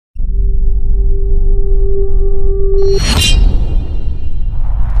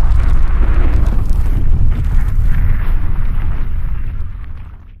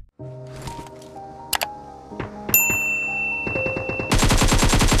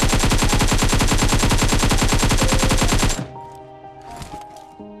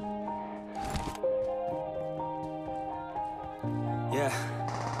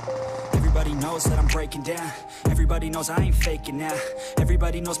breaking down. Everybody knows I ain't faking now.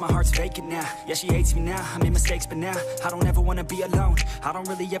 Everybody knows my heart's vacant now. Yeah, she hates me now, I made mistakes but now I don't ever wanna be alone. I don't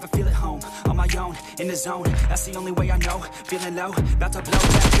really ever feel at home. On my own, in the zone, that's the only way I know. Feeling low, about to blow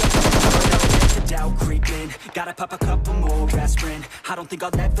back up. The doubt creeping, gotta pop a couple more aspirin. I don't think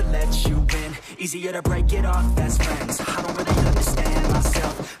I'll ever let you in. Easier to break it off best friends. I don't really understand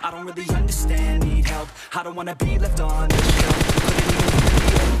myself. I don't really understand, need help. I don't wanna be left on the shelf. Couldn't even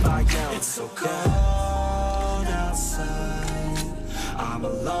hear if I yelled. It's so cold outside, I'm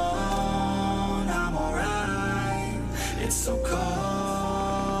alone, I'm alright. It's so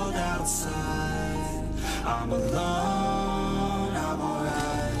cold outside, I'm alone, I'm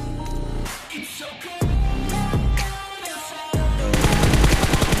alright. It's so cold.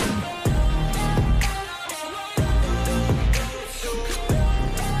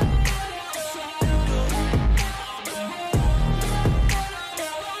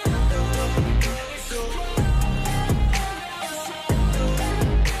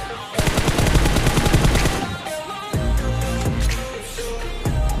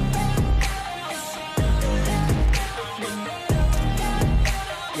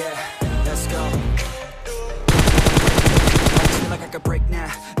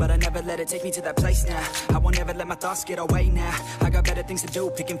 Let it take me to that place now. I won't ever let my thoughts get away now. I got better things to do,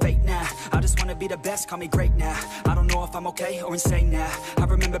 picking fate now. I just wanna be the best, call me great now. I don't know if I'm okay or insane now. I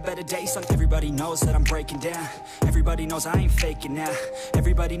remember better days, so everybody knows that I'm breaking down. Everybody knows I ain't faking now.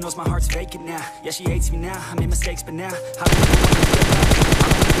 Everybody knows my heart's vacant now. Yeah, she hates me now, I made mistakes but now I don't really wanna feel alone. I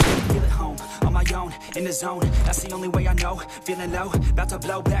don't really feel at home. On my own, in the zone, that's the only way I know. Feeling low, about to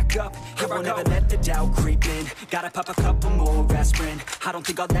blow back up. I won't ever let the doubt creep in. Gotta pop a couple more aspirin. I don't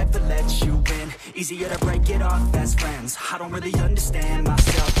think I'll ever let you in. Easier to break it off best friends. I don't really understand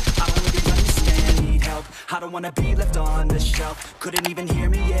myself. I don't really understand, need help. I don't wanna be left on the shelf. Couldn't even hear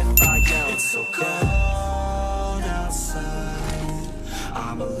me if I yelled. It's so cold outside,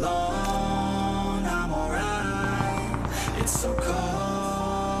 I'm alone, I'm alright. It's so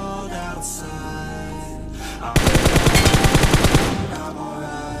cold outside, I'm alone, I'm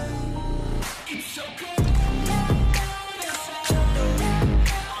alright. It's so cold.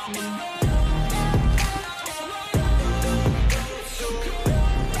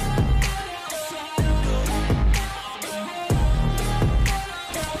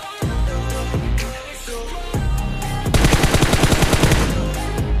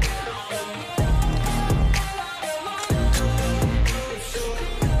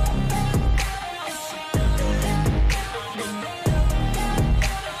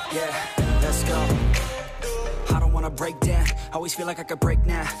 Break down, always feel like I could break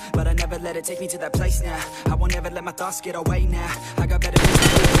now, but I never let it take me to that place now. I won't ever let my thoughts get away now. I got better things to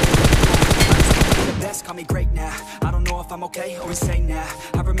do. I just wanna be the best, call me great now. I don't know if I'm okay or insane now.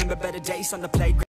 I remember better days on the playground.